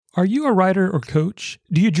Are you a writer or coach?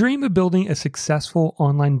 Do you dream of building a successful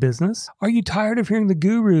online business? Are you tired of hearing the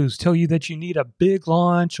gurus tell you that you need a big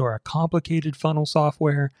launch or a complicated funnel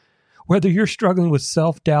software? Whether you're struggling with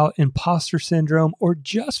self-doubt, imposter syndrome, or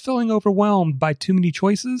just feeling overwhelmed by too many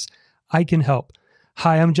choices, I can help.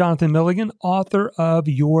 Hi, I'm Jonathan Milligan, author of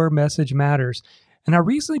Your Message Matters. And I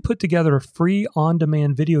recently put together a free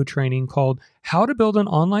on-demand video training called How to Build an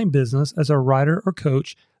Online Business as a Writer or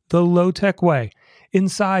Coach the Low-Tech Way.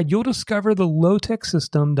 Inside, you'll discover the low-tech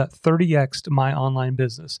system that 30x'd my online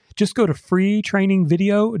business. Just go to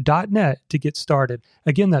freetrainingvideo.net to get started.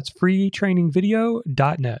 Again, that's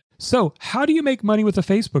freetrainingvideo.net. So, how do you make money with a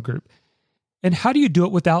Facebook group? And how do you do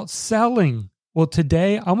it without selling? Well,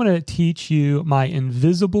 today I'm going to teach you my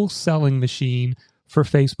invisible selling machine for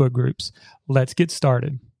Facebook groups. Let's get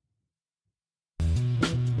started.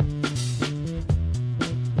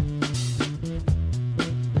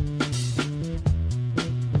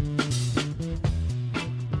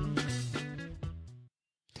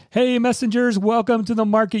 Hey, messengers, welcome to the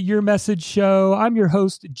Market Your Message show. I'm your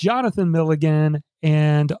host, Jonathan Milligan,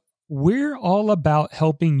 and we're all about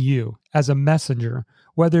helping you as a messenger,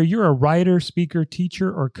 whether you're a writer, speaker,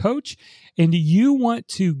 teacher, or coach, and you want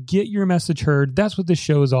to get your message heard. That's what this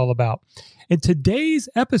show is all about. In today's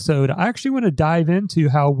episode, I actually want to dive into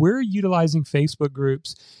how we're utilizing Facebook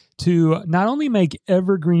groups to not only make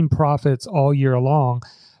evergreen profits all year long,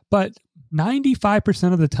 but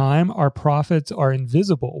 95% of the time, our profits are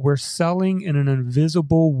invisible. We're selling in an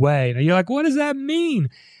invisible way. Now, you're like, what does that mean?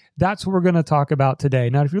 That's what we're going to talk about today.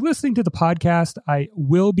 Now, if you're listening to the podcast, I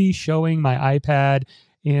will be showing my iPad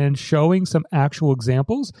and showing some actual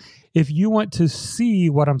examples. If you want to see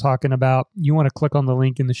what I'm talking about, you want to click on the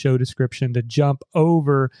link in the show description to jump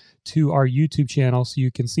over to our YouTube channel so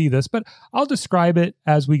you can see this. But I'll describe it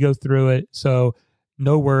as we go through it. So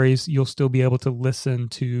no worries, you'll still be able to listen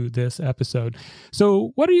to this episode.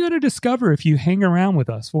 So what are you going to discover if you hang around with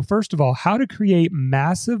us? Well, first of all, how to create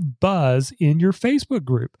massive buzz in your Facebook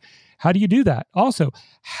group. How do you do that? Also,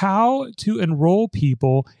 how to enroll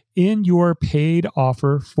people in your paid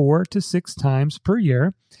offer 4 to 6 times per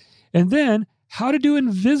year. And then how to do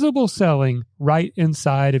invisible selling right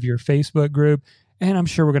inside of your Facebook group. And I'm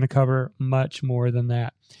sure we're going to cover much more than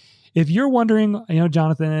that. If you're wondering,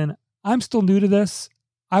 Jonathan, I'm still new to this.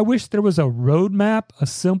 I wish there was a roadmap, a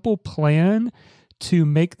simple plan to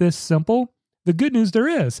make this simple. The good news there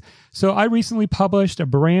is. So I recently published a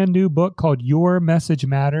brand new book called Your Message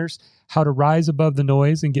Matters, How to Rise Above the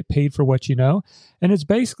Noise and Get Paid for What You Know. And it's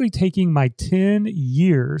basically taking my 10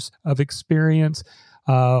 years of experience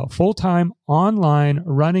full-time online,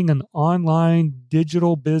 running an online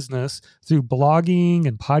digital business through blogging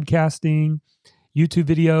and podcasting, YouTube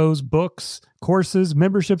videos, books, courses,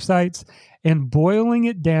 membership sites, and boiling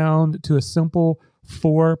it down to a simple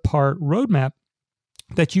 4-part roadmap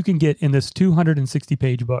that you can get in this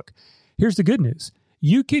 260-page book. Here's the good news.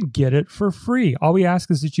 You can get it for free. All we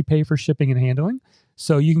ask is that you pay for shipping and handling.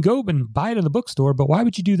 So you can go and buy it in the bookstore, but why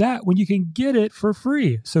would you do that when you can get it for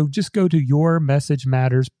free? So just go to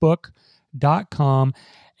yourmessagemattersbook.com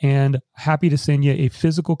and happy to send you a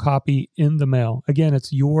physical copy in the mail. Again,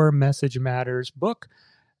 it's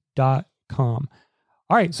yourmessagemattersbook.com.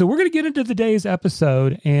 All right, so we're going to get into today's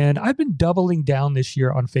episode, and I've been doubling down this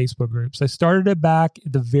year on Facebook groups. I started it back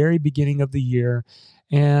at the very beginning of the year,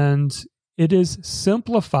 and it has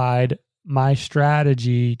simplified my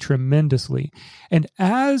strategy tremendously. And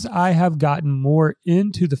as I have gotten more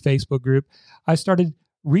into the Facebook group, I started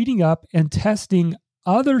reading up and testing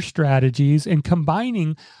other strategies and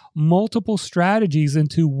combining multiple strategies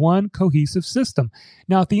into one cohesive system.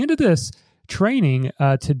 Now, at the end of this training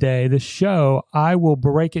today, the show, I will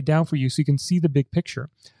break it down for you so you can see the big picture.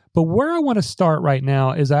 But where I want to start right now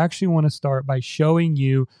is I actually want to start by showing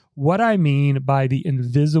you what I mean by the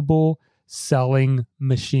invisible selling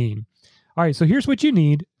machine. All right, so here's what you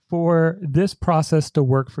need for this process to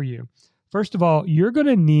work for you. First of all, you're going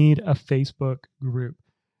to need a Facebook group.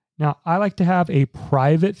 Now, I like to have a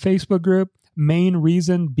private Facebook group. Main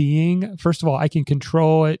reason being, first of all, I can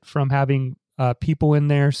control it from having people in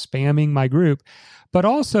there spamming my group, but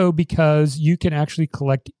also because you can actually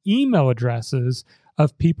collect email addresses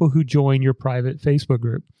of people who join your private Facebook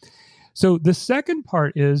group. So the second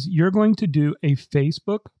part is you're going to do a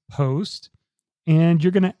Facebook post and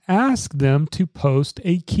you're going to ask them to post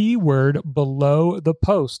a keyword below the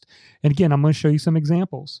post. And again, I'm going to show you some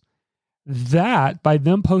examples. That, by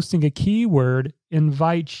them posting a keyword,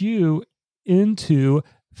 invites you into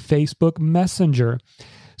Facebook Messenger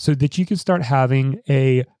so that you can start having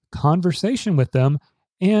a conversation with them.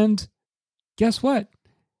 And guess what?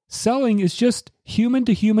 Selling is just human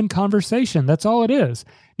to human conversation. That's all it is.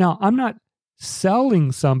 Now, I'm not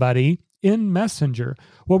selling somebody in Messenger.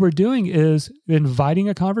 What we're doing is inviting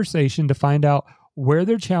a conversation to find out where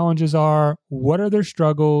their challenges are, what are their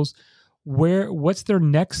struggles, what's their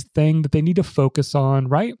next thing that they need to focus on,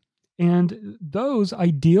 right? And those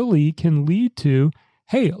ideally can lead to,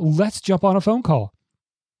 hey, let's jump on a phone call.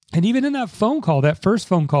 And even in that phone call, that first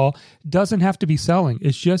phone call doesn't have to be selling.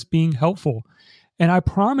 It's just being helpful. And I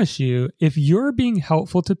promise you, if you're being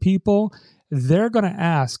helpful to people, they're going to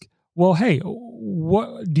ask, well, hey,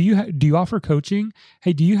 what do you offer coaching?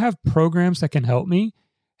 Hey, do you have programs that can help me?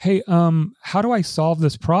 Hey, how do I solve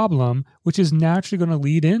this problem? Which is naturally going to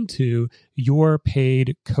lead into your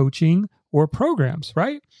paid coaching or programs,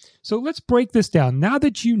 right? So let's break this down. Now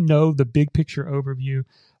that you know the big picture overview,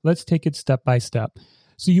 let's take it step by step.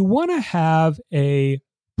 So you want to have a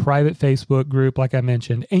private Facebook group, like I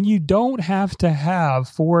mentioned, and you don't have to have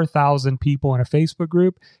 4,000 people in a Facebook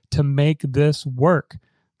group to make this work.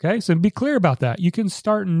 Okay, so be clear about that. You can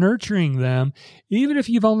start nurturing them. Even if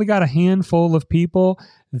you've only got a handful of people,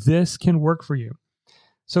 this can work for you.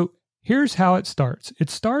 So here's how it starts. It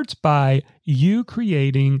starts by you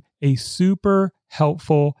creating a super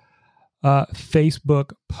helpful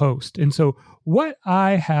Facebook post. And so what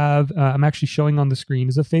I have, I'm actually showing on the screen,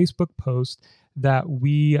 is a Facebook post that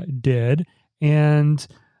we did. And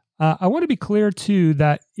I want to be clear too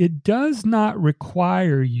that it does not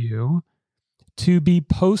require you to be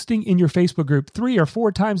posting in your Facebook group 3 or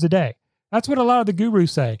 4 times a day. That's what a lot of the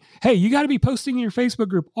gurus say. Hey, you got to be posting in your Facebook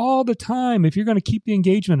group all the time if you're going to keep the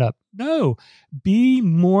engagement up. No, be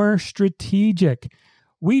more strategic.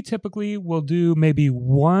 We typically will do maybe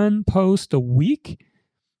 1 post a week,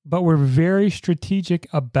 but we're very strategic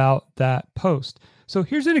about that post. So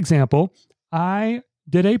here's an example. I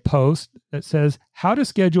did a post that says how to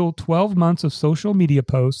schedule 12 months of social media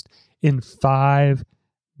posts in 5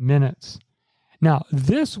 minutes. Now,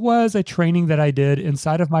 this was a training that I did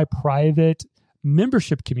inside of my private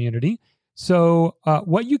membership community. So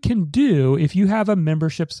what you can do if you have a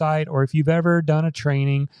membership site, or if you've ever done a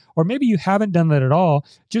training, or maybe you haven't done that at all,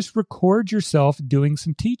 just record yourself doing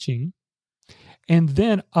some teaching and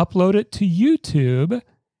then upload it to YouTube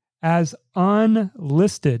as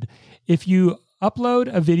unlisted. If you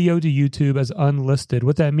upload a video to YouTube as unlisted,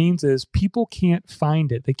 what that means is people can't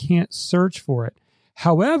find it. They can't search for it.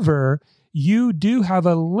 However, you do have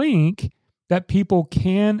a link that people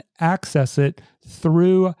can access it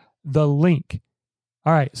through the link.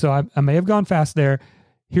 All right, so I may have gone fast there.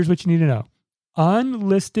 Here's what you need to know.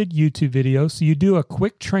 Unlisted YouTube video. So you do a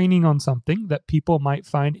quick training on something that people might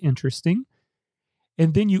find interesting,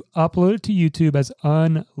 and then you upload it to YouTube as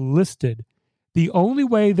unlisted. The only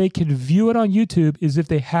way they can view it on YouTube is if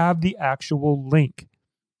they have the actual link.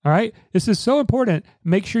 All right, this is so important.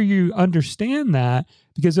 Make sure you understand that,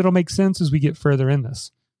 because it'll make sense as we get further in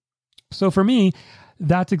this. So for me,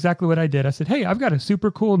 that's exactly what I did. I said, hey, I've got a super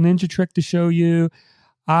cool ninja trick to show you.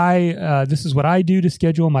 This is what I do to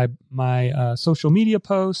schedule my social media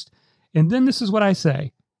post. And then this is what I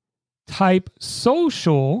say. Type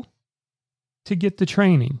social to get the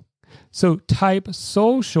training. So type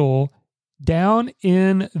social down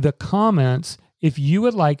in the comments if you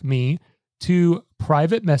would like me to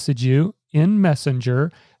private message you in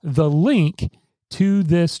Messenger the link to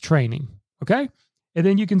this training. Okay? And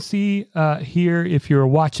then you can see here, if you're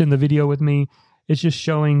watching the video with me, it's just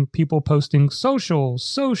showing people posting social.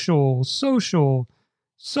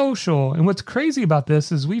 And what's crazy about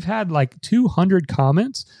this is we've had like 200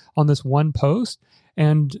 comments on this one post.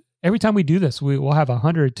 And every time we do this, we'll have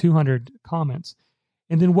 100, 200 comments.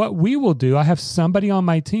 And then what we will do, I have somebody on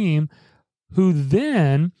my team who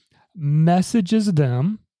then messages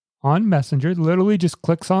them on Messenger, literally just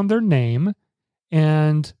clicks on their name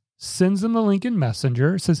and sends them the link in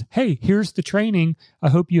Messenger, says, hey, here's the training. I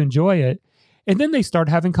hope you enjoy it. And then they start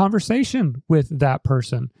having conversation with that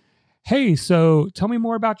person. Hey, so tell me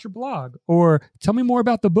more about your blog, or tell me more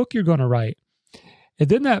about the book you're going to write. And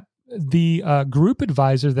then the group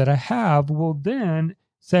advisor that I have will then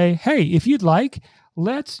say, hey, if you'd like,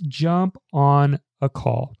 let's jump on a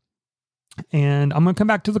call. And I'm going to come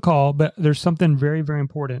back to the call, but there's something very, very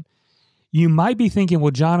important. You might be thinking,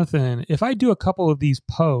 well, Jonathan, if I do a couple of these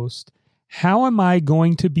posts, how am I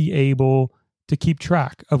going to be able to keep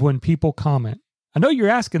track of when people comment? I know you're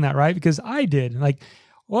asking that, right? Because I did. Like,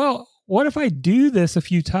 well, what if I do this a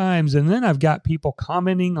few times and then I've got people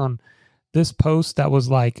commenting on this post that was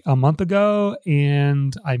like a month ago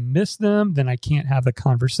and I miss them, then I can't have the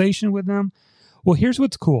conversation with them? Well, here's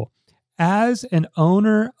what's cool. As an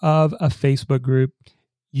owner of a Facebook group,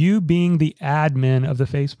 you being the admin of the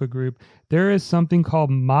Facebook group, there is something called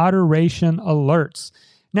moderation alerts.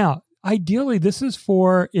 Now, ideally, this is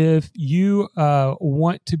for if you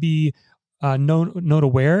want to be note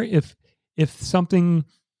aware if something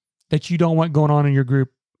that you don't want going on in your group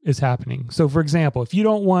is happening. So, for example, if you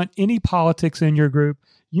don't want any politics in your group,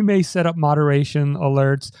 you may set up moderation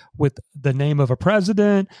alerts with the name of a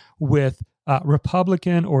president, with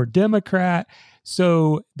Republican or Democrat,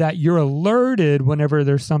 so that you're alerted whenever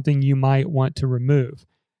there's something you might want to remove.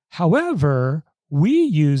 However, we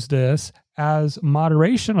use this as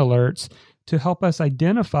moderation alerts to help us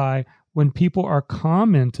identify when people are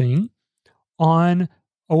commenting on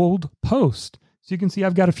old posts. So you can see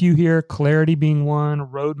I've got a few here, clarity being one,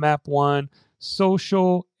 roadmap one,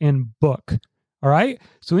 social, and book. All right.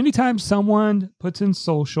 So anytime someone puts in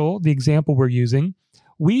social, the example we're using,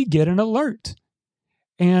 we get an alert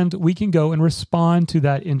and we can go and respond to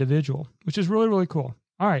that individual, which is really, really cool.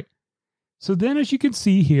 All right. So then as you can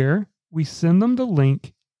see here, we send them the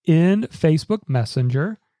link in Facebook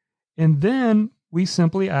Messenger, and then we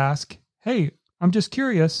simply ask, hey, I'm just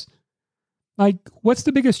curious, like, what's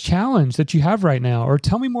the biggest challenge that you have right now? Or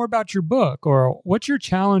tell me more about your book, or what's your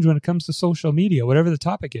challenge when it comes to social media, whatever the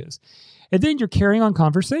topic is. And then you're carrying on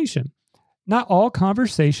conversation. Not all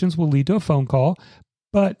conversations will lead to a phone call,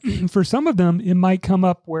 but for some of them, it might come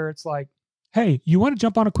up where it's like, hey, you want to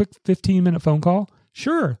jump on a quick 15-minute phone call?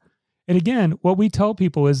 Sure. And again, what we tell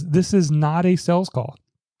people is this is not a sales call.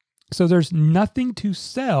 So there's nothing to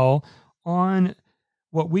sell on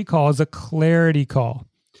what we call as a clarity call.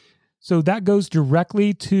 So that goes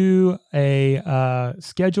directly to a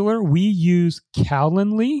scheduler. We use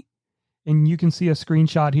Calendly, and you can see a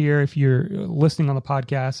screenshot here if you're listening on the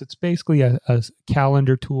podcast. It's basically a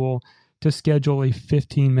calendar tool to schedule a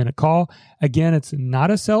 15-minute call. Again, it's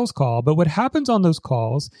not a sales call, but what happens on those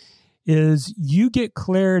calls is you get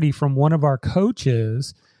clarity from one of our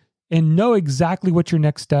coaches and know exactly what your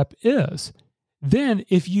next step is. Then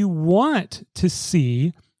if you want to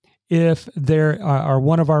see if there are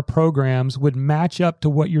one of our programs would match up to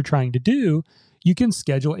what you're trying to do, you can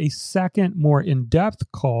schedule a second, more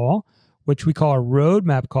in-depth call, which we call a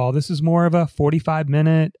roadmap call. This is more of a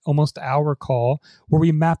 45-minute, almost hour call where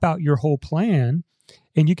we map out your whole plan,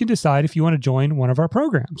 and you can decide if you want to join one of our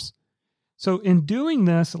programs. So in doing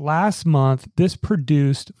this last month, this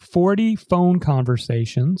produced 40 phone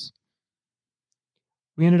conversations.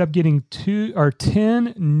 We ended up getting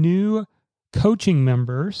 10 new coaching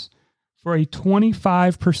members for a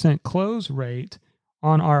 25% close rate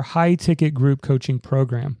on our high ticket group coaching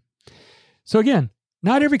program. So again,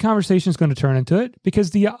 not every conversation is going to turn into it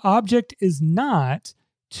because the object is not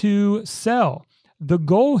to sell. The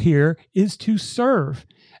goal here is to serve.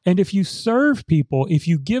 And if you serve people, if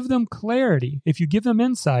you give them clarity, if you give them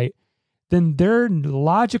insight, then their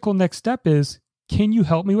logical next step is, can you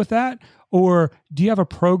help me with that? Or do you have a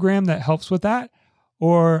program that helps with that?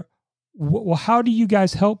 Or, well, how do you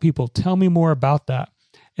guys help people? Tell me more about that.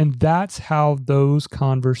 And that's how those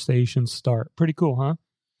conversations start. Pretty cool, huh?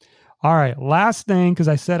 All right, last thing, because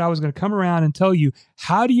I said I was going to come around and tell you,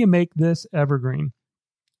 how do you make this evergreen?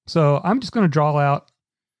 So I'm just going to draw out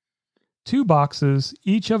 2 boxes.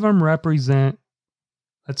 Each of them represent,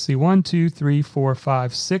 1, 2, 3, 4,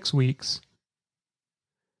 5, 6 weeks.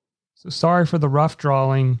 So sorry for the rough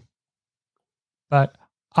drawing, but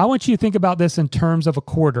I want you to think about this in terms of a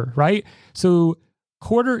quarter, right? So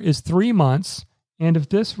quarter is 3 months. And if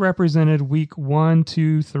this represented week 1,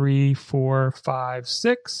 2, 3, 4, 5,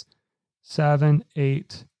 6, 7,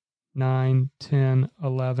 8, 9, 10,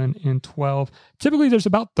 11, and 12. Typically there's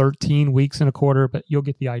about 13 weeks in a quarter, but you'll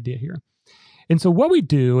get the idea here. And so what we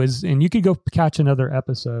do is, and you could go catch another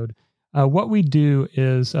episode, what we do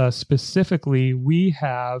is specifically we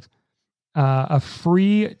have a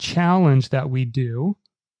free challenge that we do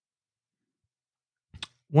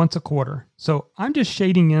once a quarter. So I'm just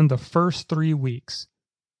shading in the first 3 weeks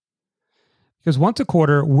because once a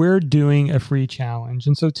quarter, we're doing a free challenge.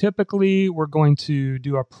 And so typically we're going to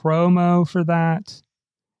do a promo for that.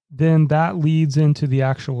 Then that leads into the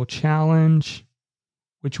actual challenge,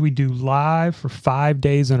 which we do live for 5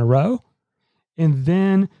 days in a row. And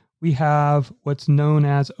then we have what's known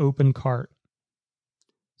as Open Cart.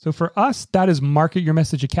 So for us, that is Market Your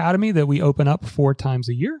Message Academy that we open up 4 times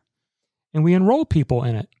a year. And we enroll people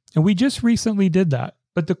in it. And we just recently did that.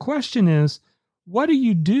 But the question is, what do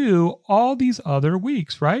you do all these other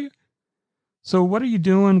weeks, right? So what are you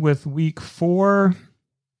doing with week 4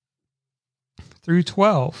 through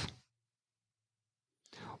 12?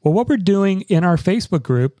 Well, what we're doing in our Facebook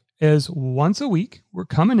group is once a week, we're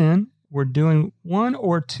coming in, we're doing 1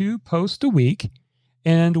 or 2 posts a week,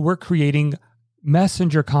 and we're creating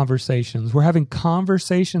messenger conversations. We're having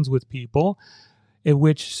conversations with people in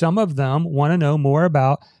which some of them want to know more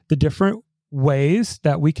about the different ways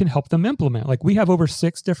that we can help them implement. Like we have over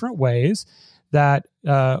 6 different ways that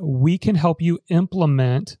we can help you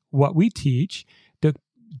implement what we teach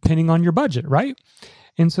depending on your budget, right?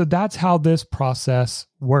 And so that's how this process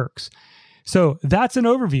works. So that's an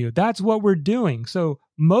overview. That's what we're doing. So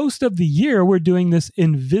most of the year, we're doing this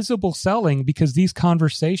invisible selling because these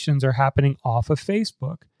conversations are happening off of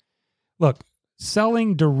Facebook. Look,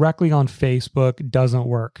 selling directly on Facebook doesn't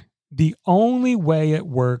work. The only way it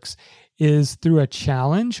works is through a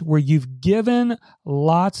challenge where you've given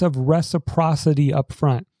lots of reciprocity up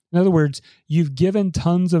front. In other words, you've given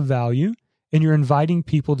tons of value and you're inviting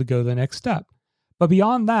people to go the next step. But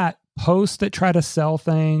beyond that, posts that try to sell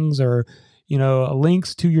things or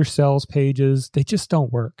links to your sales pages, they just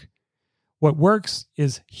don't work. What works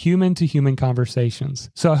is human-to-human conversations.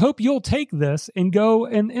 So I hope you'll take this and go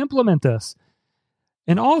and implement this.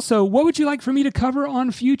 And also, what would you like for me to cover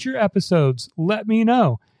on future episodes? Let me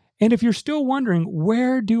know. And if you're still wondering,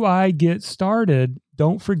 where do I get started?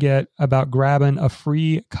 Don't forget about grabbing a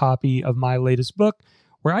free copy of my latest book,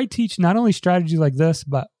 where I teach not only strategies like this,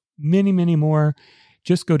 but many, many more.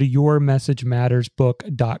 Just go to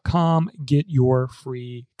yourmessagemattersbook.com, get your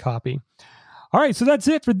free copy. All right, so that's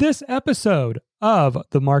it for this episode of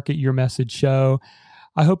the Market Your Message Show.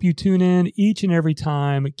 I hope you tune in each and every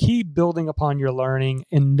time. Keep building upon your learning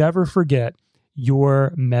and never forget,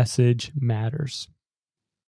 your message matters.